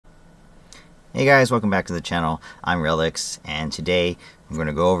Hey guys, welcome back to the channel. I'm Relix, and today I'm going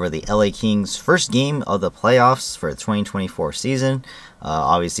to go over the LA Kings' first game of the playoffs for the 2024 season.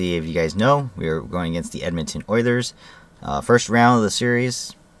 Obviously, if you guys know, we're going against the Edmonton Oilers. First round of the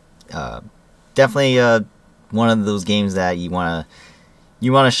series. Definitely one of those games that you want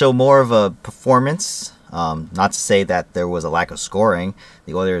to show more of a performance. Not to say that there was a lack of scoring.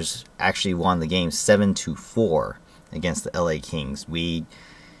 The Oilers actually won the game 7-4 against the LA Kings.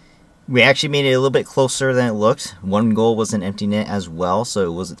 We actually made it a little bit closer than it looked. One goal was an empty net as well, so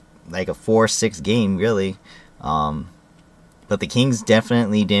it was like a 4-6 game, really. But the Kings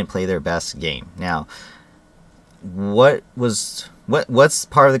definitely didn't play their best game. Now, what's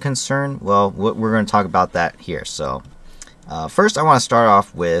part of the concern? Well, we're going to talk about that here. So, first I want to start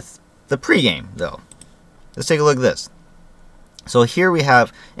off with the pregame, though. Let's take a look at this. So here we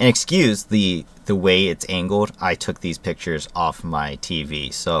have, and excuse the way it's angled, I took these pictures off my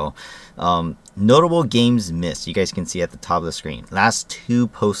TV. So notable games missed, you guys can see at the top of the screen. Last two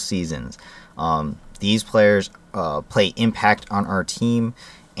postseasons, these players play impact on our team,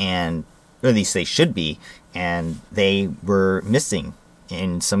 and or at least they should be, and they were missing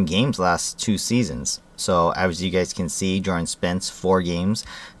in some games last two seasons. So as you guys can see, Jordan Spence, 4 games.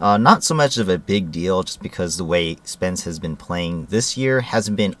 Not so much of a big deal, just because the way Spence has been playing this year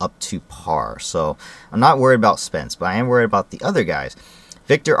hasn't been up to par. So I'm not worried about Spence, but I am worried about the other guys.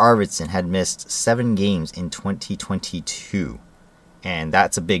 Victor Arvidsson had missed 7 games in 2022. And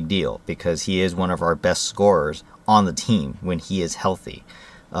that's a big deal because he is one of our best scorers on the team when he is healthy.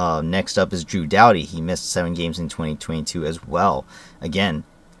 Next up is Drew Doughty. He missed 7 games in 2022 as well. Again,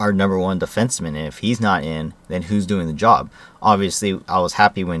 our number one defenseman, and if he's not in, then who's doing the job? Obviously, I was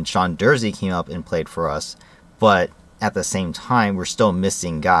happy when Sean Durzi came up and played for us, but at the same time, we're still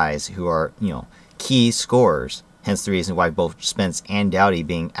missing guys who are, key scorers. Hence the reason why both Spence and Doughty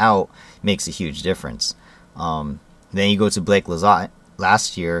being out makes a huge difference. Then you go to Blake Lizotte.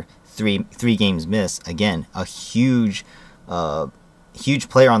 Last year, three games missed. Again, a huge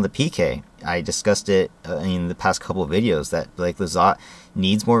player on the PK. I discussed it in the past couple of videos that Blake Lizotte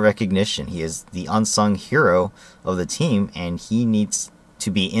needs more recognition. He is the unsung hero of the team, and he needs to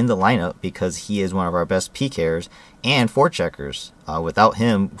be in the lineup because he is one of our best PKers and forecheckers. Without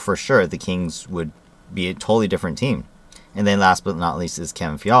him, for sure, the Kings would be a totally different team. And then last but not least is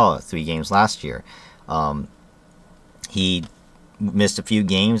Kevin Fiala, 3 games last year. He missed a few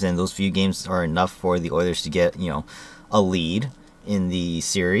games, and those few games are enough for the Oilers to get, a lead in the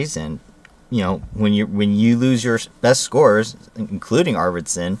series. And when you lose your best scorers, including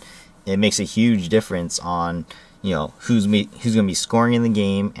Arvidsson, it makes a huge difference on who's going to be scoring in the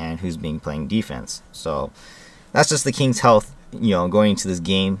game and who's playing defense. So that's just the Kings' health. Going into this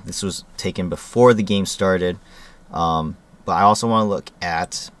game, this was taken before the game started. But I also want to look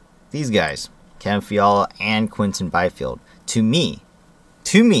at these guys, Kevin Fiala and Quinton Byfield. To me,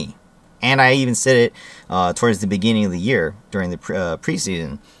 and I even said it towards the beginning of the year during the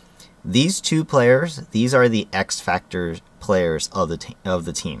preseason. These two players, these are the X factor players of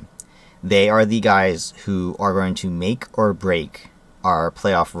the team. They are the guys who are going to make or break our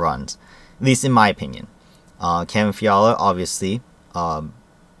playoff runs, at least in my opinion. Kevin Fiala, obviously,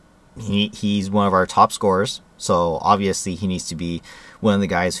 he's one of our top scorers, so obviously he needs to be one of the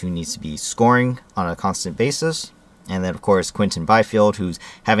guys who needs to be scoring on a constant basis. And then, of course, Quinton Byfield, who's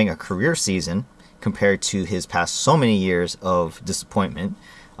having a career season compared to his past so many years of disappointment.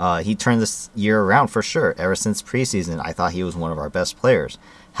 He turned this year around for sure. Ever since preseason, I thought he was one of our best players.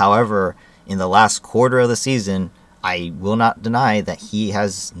 However, in the last quarter of the season, I will not deny that he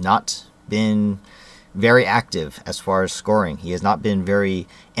has not been very active as far as scoring. He has not been very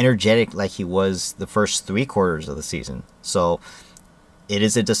energetic like he was the first 3 quarters of the season. So it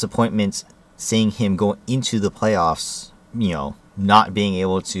is a disappointment seeing him go into the playoffs, not being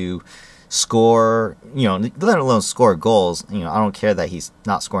able to score, let alone score goals. I don't care that he's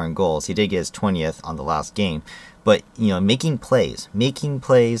not scoring goals. He did get his 20th on the last game. But, making plays,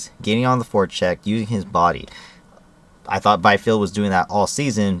 getting on the forecheck, using his body. I thought Byfield was doing that all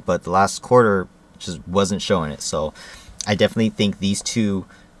season, but the last quarter just wasn't showing it. So I definitely think these two,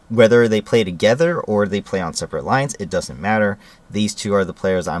 whether they play together or they play on separate lines, it doesn't matter. These two are the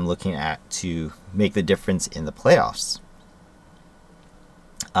players I'm looking at to make the difference in the playoffs.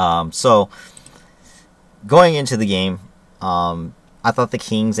 So going into the game, I thought the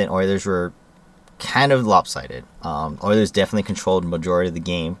Kings and Oilers were kind of lopsided. Oilers definitely controlled the majority of the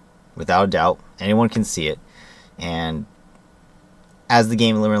game, without a doubt. Anyone can see it. And as the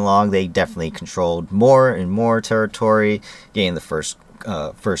game went along, they definitely controlled more and more territory, getting the first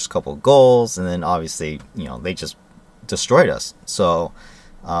couple goals, and then obviously, they just destroyed us. So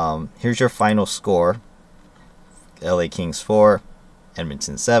Here's your final score. LA Kings 4,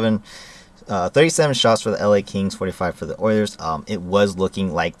 Edmonton 7. 37 shots for the LA Kings, 45 for the Oilers. It was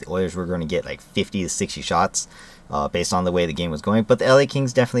looking like the Oilers were going to get like 50 to 60 shots based on the way the game was going. But the LA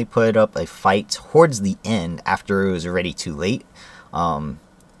Kings definitely put up a fight towards the end after it was already too late.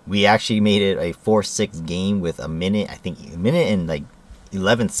 We actually made it a 4-6 game with a minute and like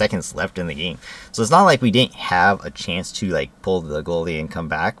 11 seconds left in the game. So it's not like we didn't have a chance to like pull the goalie and come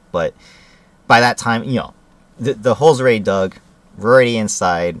back. But by that time, you know, the hole's already dug. We're already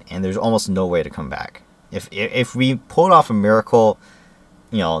inside, and there's almost no way to come back. If we pulled off a miracle,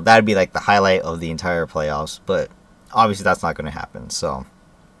 you know, that'd be like the highlight of the entire playoffs. But obviously, that's not going to happen. So,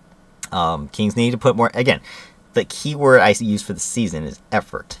 Kings need to put more. Again, the key word I use for the season is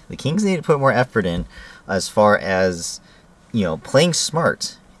effort. The Kings need to put more effort in, as far as, you know, playing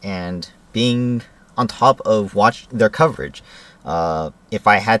smart and being on top of their coverage. If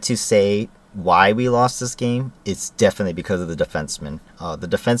I had to say why we lost this game, it's definitely because of the defensemen. The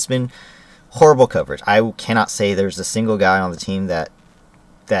defensemen, horrible coverage. I cannot say there's a single guy on the team that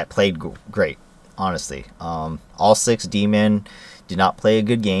played great, honestly. All 6 D-men did not play a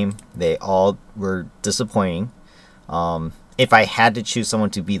good game. They all were disappointing. If I had to choose someone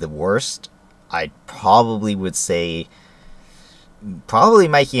to be the worst, I probably would say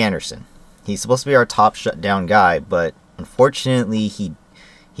Mikey Anderson. He's supposed to be our top shutdown guy, but unfortunately he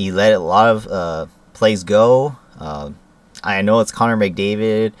let a lot of plays go. I know it's Connor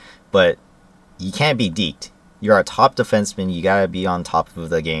McDavid, but you can't be deked. You're a top defenseman. You got to be on top of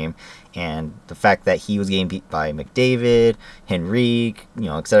the game. And the fact that he was getting beat by McDavid, Henrique, you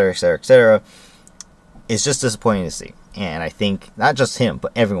know, et cetera, et cetera, et cetera, it's just disappointing to see. And I think not just him,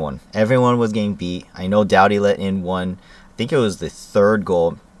 but everyone was getting beat. I know Doughty let in one. I think it was the 3rd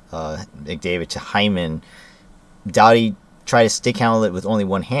goal, McDavid to Hyman. Doughty tried to stick handle it with only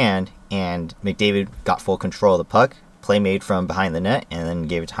one hand, and McDavid got full control of the puck, play made from behind the net, and then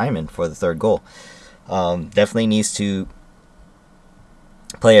gave it to Hyman for the 3rd goal. Definitely needs to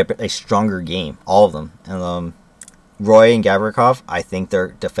play a stronger game, all of them. And Roy and Gavrikov, I think their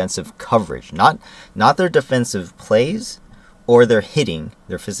defensive coverage, not their defensive plays or their hitting,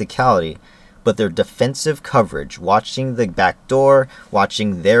 their physicality, but their defensive coverage, watching the back door,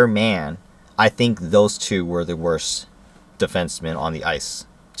 watching their man, I think those two were the worst defensemen on the ice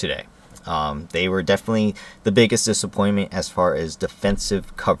today. They were definitely the biggest disappointment as far as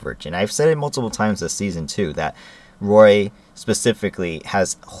defensive coverage. And I've said it multiple times this season too, that Roy specifically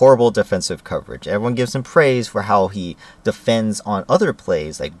has horrible defensive coverage. Everyone gives him praise for how he defends on other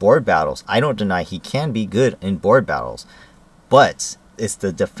plays like board battles. I don't deny he can be good in board battles, but it's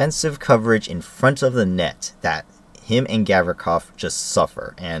the defensive coverage in front of the net that him and Gavrikov just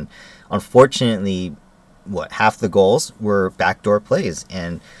suffer. And unfortunately, half the goals were backdoor plays,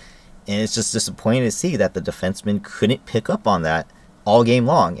 and it's just disappointing to see that the defensemen couldn't pick up on that all game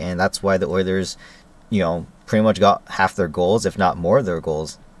long, and that's why the Oilers, you know, pretty much got half their goals, if not more of their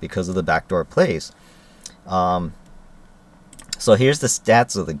goals, because of the backdoor plays. So here's the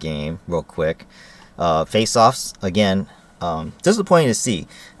stats of the game real quick. Face-offs, again, disappointing to see.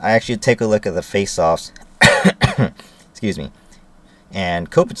 I actually take a look at the face-offs. Excuse me.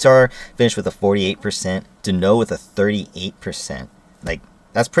 And Kopitar finished with a 48%. Deneau with a 38%. Like,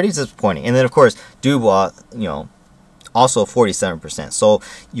 that's pretty disappointing. And then, of course, Dubois, you know, also 47%. So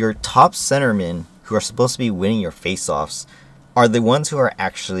your top centermen who are supposed to be winning your face-offs are the ones who are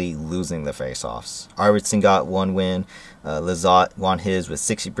actually losing the face-offs. Arvidsson got 1 win. Lizotte won his with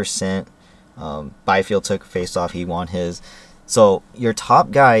 60%. Byfield took a face-off. He won his. So your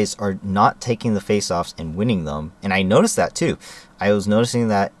top guys are not taking the face-offs and winning them. And I noticed that too. I was noticing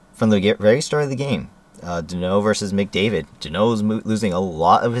that from the very start of the game. Deneau versus McDavid. Deneau was losing a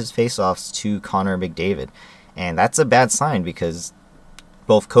lot of his face-offs to Connor McDavid. And that's a bad sign because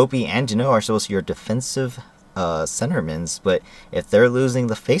both Kopi and Deneau are supposed to be your defensive centermen. But if they're losing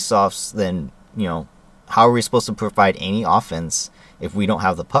the face-offs, then, you know, how are we supposed to provide any offense if we don't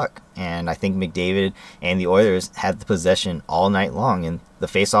have the puck? And I think McDavid and the Oilers had the possession all night long, and the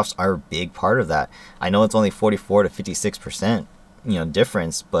face-offs are a big part of that. I know it's only 44 to 56%, you know,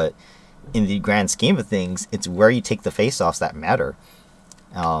 difference, but in the grand scheme of things, it's where you take the face-offs that matter.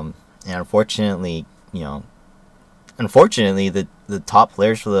 And unfortunately, you know, the top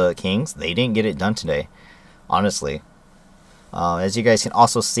players for the Kings, they didn't get it done today, honestly. As you guys can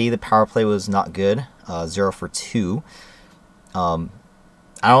also see, the power play was not good, 0 for 2. I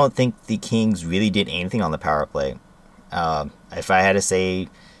don't think the Kings really did anything on the power play. If I had to say,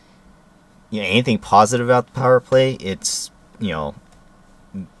 you know, anything positive about the power play, it's, no,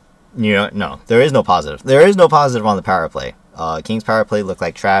 there is no positive. There is no positive on the power play. Kings power play looked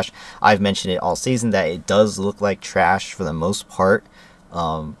like trash. I've mentioned it all season that it does look like trash for the most part.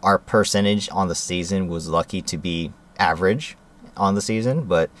 Our percentage on the season was lucky to be average on the season,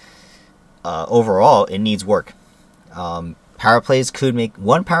 but overall it needs work. Power plays could make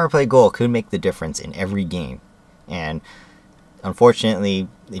one power play goal could make the difference in every game, and unfortunately,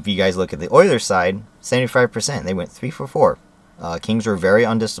 if you guys look at the Oilers side, 75%, they went 3 for 4. Kings were very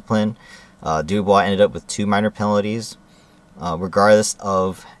undisciplined. Dubois ended up with 2 minor penalties. Regardless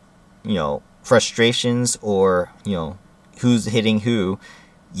of, frustrations or, who's hitting who,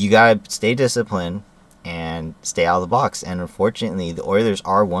 you got to stay disciplined and stay out of the box. And unfortunately, the Oilers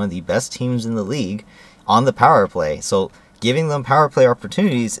are one of the best teams in the league on the power play. So giving them power play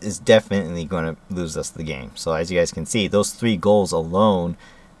opportunities is definitely going to lose us the game. So as you guys can see, those 3 goals alone,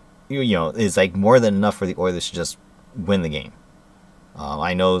 is like more than enough for the Oilers to just win the game.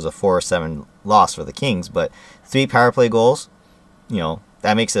 I know it was a 4-7 loss for the Kings, but 3 power play goals,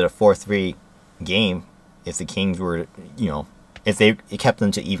 that makes it a 4-3 game if the Kings were, if they kept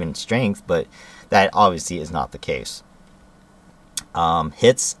them to even strength, but that obviously is not the case.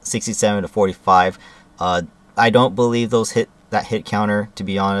 Hits 67 to 45. I don't believe those hit counter, to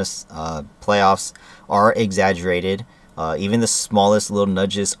be honest. Playoffs are exaggerated. Even the smallest little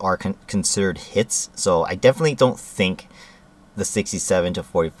nudges are considered hits, so I definitely don't think the 67 to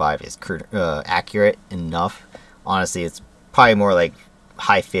 45 is accurate enough. Honestly, it's probably more like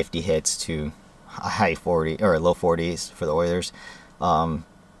high 50 hits to high 40 or low 40s for the Oilers.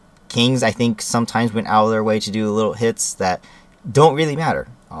 Kings, I think, sometimes went out of their way to do little hits that don't really matter.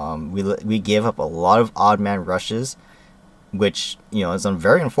 We gave up a lot of odd man rushes, which is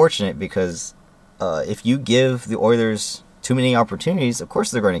very unfortunate because if you give the Oilers too many opportunities, of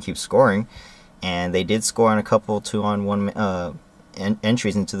course they're going to keep scoring. And they did score on a couple 2-on-1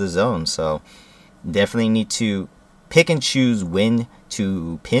 entries into the zone. So definitely need to pick and choose when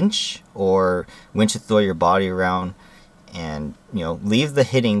to pinch or when to throw your body around. And, leave the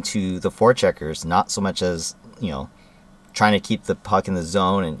hitting to the forecheckers, not so much as, trying to keep the puck in the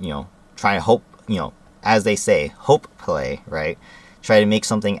zone and, trying to hope, as they say, hope play, right? Try to make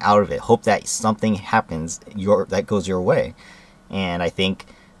something out of it. Hope that something happens that goes your way. And I think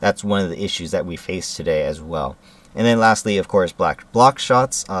that's one of the issues that we face today as well. And then lastly, of course, block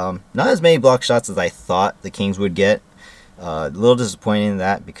shots. Not as many block shots as I thought the Kings would get. A little disappointing in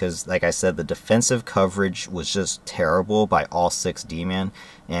that because, like I said, the defensive coverage was just terrible by all 6 D-men.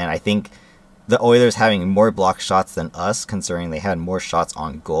 And I think the Oilers having more block shots than us, considering they had more shots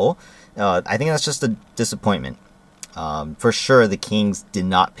on goal, I think that's just a disappointment. For sure, the Kings did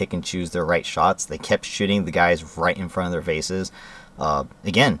not pick and choose their right shots. They kept shooting the guys right in front of their faces.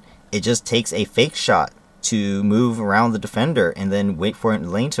 Again, it just takes a fake shot to move around the defender and then wait for a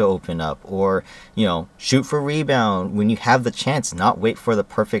lane to open up, or shoot for rebound when you have the chance, not wait for the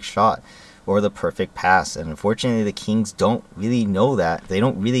perfect shot or the perfect pass. And unfortunately, the Kings don't really know that. They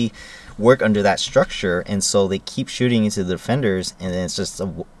don't really work under that structure, and so they keep shooting into the defenders, and then it's just a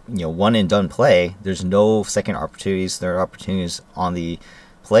one and done play. There's no second opportunities, third opportunities on the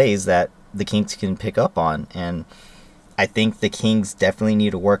plays that the Kings can pick up on. And I think the Kings definitely need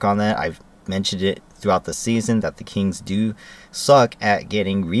to work on that. I've mentioned it throughout the season that the Kings do suck at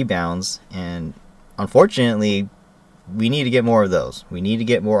getting rebounds, and unfortunately, we need to get more of those. We need to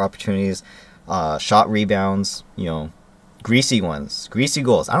get more opportunities, shot rebounds, greasy ones, greasy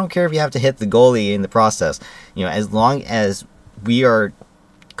goals. I don't care if you have to hit the goalie in the process. As long as we are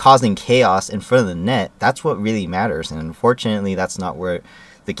causing chaos in front of the net, that's what really matters. And unfortunately, that's not where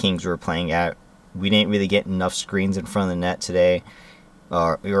the Kings were playing at. We didn't really get enough screens in front of the net today,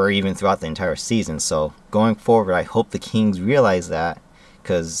 or even throughout the entire season. So going forward, I hope the Kings realize that,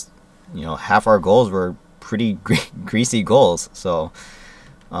 because half our goals were pretty greasy goals. So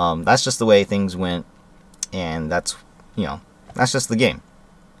that's just the way things went, and that's just the game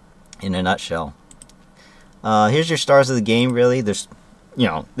in a nutshell. Here's your stars of the game. Really, there's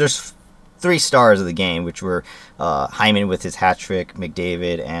 3 stars of the game, which were Hyman with his hat trick,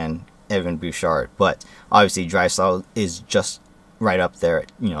 McDavid, and Evan Bouchard. But obviously Draisaitl is just right up there,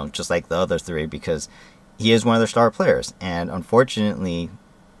 just like the other 3, because he is one of their star players. And unfortunately,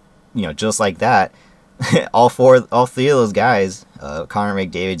 just like that, all 3 of those guys, Connor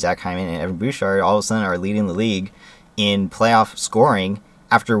McDavid, Zach Hyman, and Evan Bouchard, all of a sudden are leading the league in playoff scoring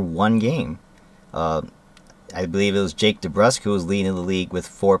after 1 game. I believe it was Jake DeBrusk who was leading the league with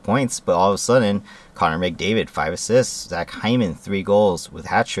 4 points, but all of a sudden, Connor McDavid, 5 assists, Zach Hyman, 3 goals with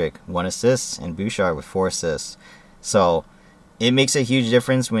hat trick, 1 assist, and Bouchard with 4 assists. So it makes a huge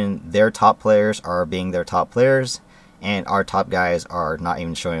difference when their top players are being their top players, and our top guys are not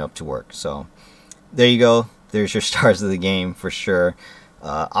even showing up to work. So there you go. there's your stars of the game for sure.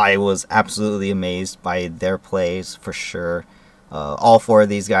 I was absolutely amazed by their plays for sure. All four of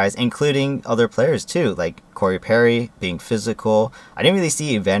these guys, including other players too, like Corey Perry being physical. I didn't really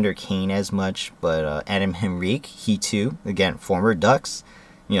see Evander Kane as much, but Adam Henrique, he too, again, former Ducks.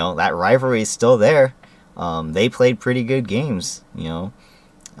 You know, that rivalry is still there. They played pretty good games, you know.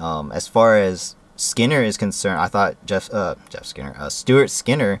 As far as Skinner is concerned, I thought Stuart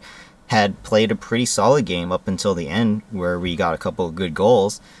Skinner had played a pretty solid game up until the end where we got a couple of good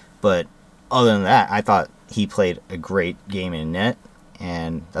goals. But other than that, I thought he played a great game in net,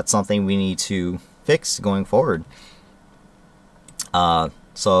 and that's something we need to fix going forward.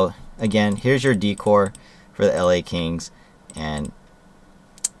 So again, here's your decor for the LA Kings, and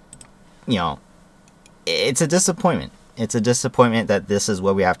you know, it's a disappointment. It's a disappointment that this is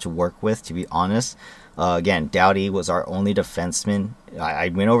what we have to work with, to be honest. Again, Doughty was our only defenseman. I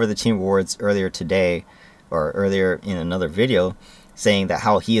went over the team awards earlier today, or earlier in another video, saying that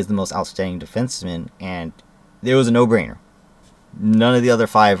how he is the most outstanding defenseman, and it was a no-brainer. None of the other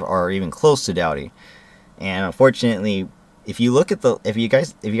five are even close to Doughty. And unfortunately, if you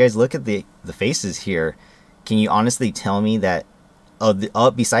guys look at the faces here, can you honestly tell me that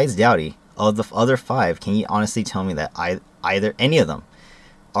besides Doughty, of the other five, can you honestly tell me that either any of them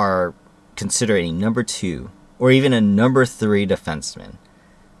are considered a number 2 or even a number 3 defenseman?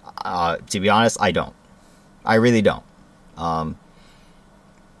 To be honest, I don't. I really don't.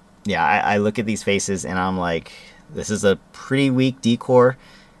 Yeah, I look at these faces and I'm like, this is a pretty weak decor.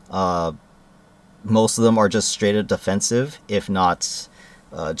 Most of them are just straight up defensive, if not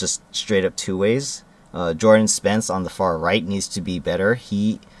just straight up two-ways. Jordan Spence on the far right needs to be better.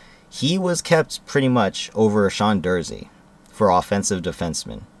 He was kept pretty much over Sean Dursey for offensive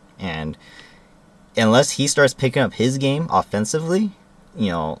defenseman. And unless he starts picking up his game offensively,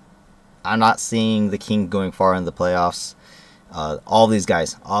 you know, I'm not seeing the King going far in the playoffs. All these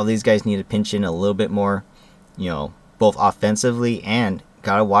guys need to pinch in a little bit more, you know, both offensively, and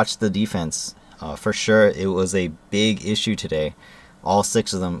gotta watch the defense. For sure, it was a big issue today. All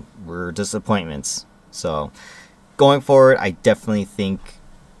 6 of them were disappointments. So going forward, I definitely think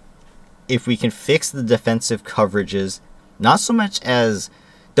if we can fix the defensive coverages, not so much as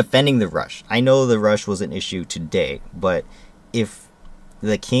defending the rush. I know the rush was an issue today, but if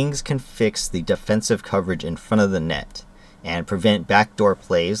the Kings can fix the defensive coverage in front of the net and prevent backdoor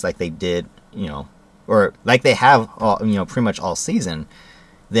plays like they did, you know, or like they have, you know, pretty much all season,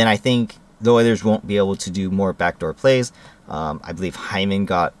 then I think the Oilers won't be able to do more backdoor plays. I believe Hyman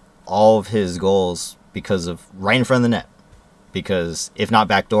got all of his goals because of right in front of the net, because if not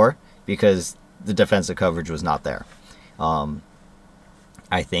backdoor, because the defensive coverage was not there.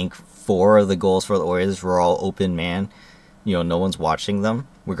 I think 4 of the goals for the Oilers were all open man. You know, no one's watching them,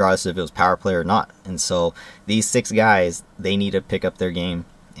 regardless if it was power play or not. And so these 6 guys, they need to pick up their game.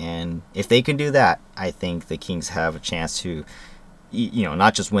 And if they can do that, I think the Kings have a chance to, you know,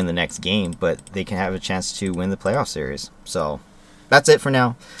 not just win the next game, but they can have a chance to win the playoff series. So that's it for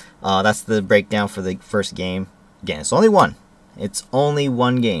now. That's the breakdown for the first game. Again, it's only one. It's only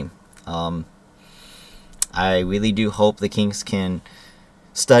one game. I really do hope the Kings can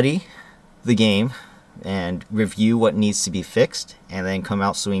study the game and review what needs to be fixed, and then come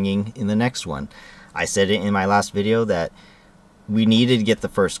out swinging in the next one. I said it in my last video that we needed to get the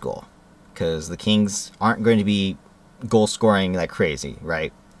first goal, because the Kings aren't going to be goal scoring like crazy,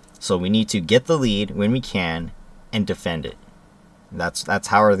 right? So we need to get the lead when we can and defend it. That's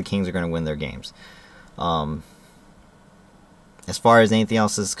how the Kings are going to win their games. As far as anything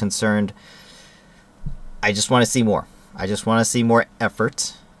else is concerned, I just want to see more. I just want to see more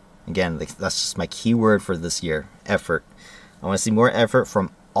effort. Again, that's just my key word for this year, effort. I want to see more effort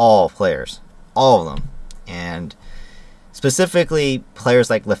from all players, all of them, and specifically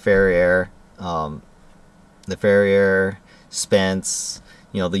players like Laferriere, Spence,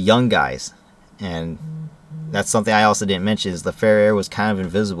 you know, the young guys. And that's something I also didn't mention, is Laferriere was kind of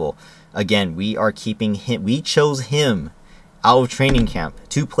invisible. Again, we are keeping him. We chose him out of training camp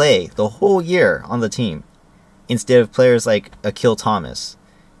to play the whole year on the team, instead of players like Akil Thomas,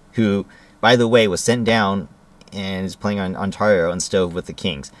 who, by the way, was sent down and is playing on Ontario instead of with the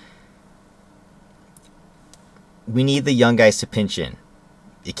Kings. We need the young guys to pinch in.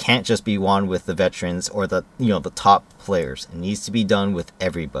 It can't just be won with the veterans or the, you know, the top players. It needs to be done with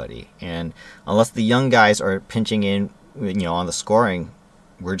everybody. And unless the young guys are pinching in, you know, on the scoring,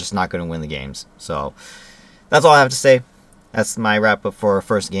 we're just not going to win the games. So that's all I have to say. That's my wrap up for our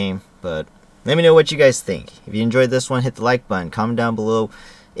first game. But let me know what you guys think. If you enjoyed this one, hit the like button. Comment down below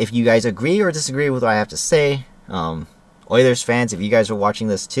if you guys agree or disagree with what I have to say. Oilers fans, if you guys are watching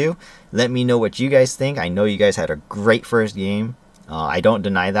this too, let me know what you guys think. I know you guys had a great first game. I don't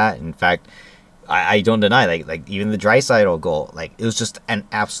deny that. In fact, I don't deny like even the Draisaitl goal, like it was just an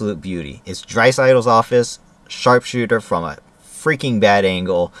absolute beauty. It's Draisaitl's office, sharpshooter from a freaking bad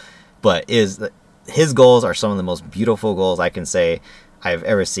angle, but his goals are some of the most beautiful goals I can say I've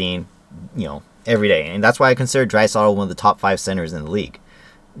ever seen, you know, every day. And that's why I consider Draisaitl one of the top 5 centers in the league,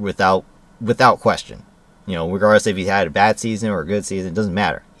 without question. You know, regardless if he had a bad season or a good season, it doesn't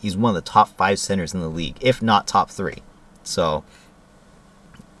matter. He's one of the top 5 centers in the league, if not top 3. So,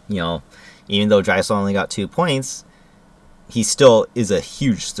 you know, even though Draisaitl only got 2 points, he still is a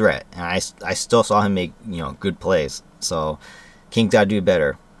huge threat. And I still saw him make, you know, good plays. So, Kings got to do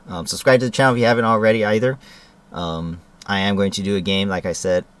better. Subscribe to the channel if you haven't already either. I am going to do a game, like I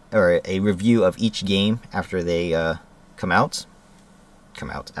said, or a review of each game after they after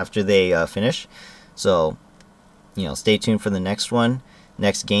they finish. So, you know, stay tuned for the next one.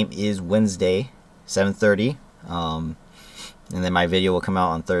 Next game is Wednesday, 7:30. And then my video will come out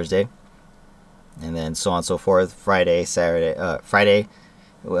on Thursday. And then so on and so forth. Friday, Saturday. Friday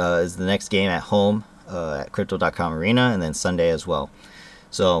is the next game at home at Crypto.com Arena. And then Sunday as well.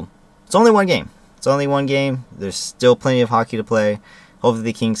 So, it's only one game. It's only one game. There's still plenty of hockey to play. Hopefully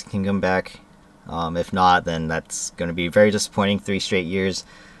the Kings can come back. If not, then that's going to be very disappointing. 3 straight years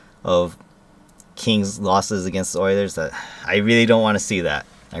of Kings losses against the Oilers. That I really don't want to see that.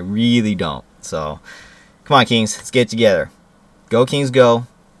 I really don't. So, come on, Kings. Let's get it together. Go, Kings, go.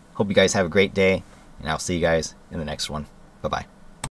 Hope you guys have a great day. And I'll see you guys in the next one. Bye-bye.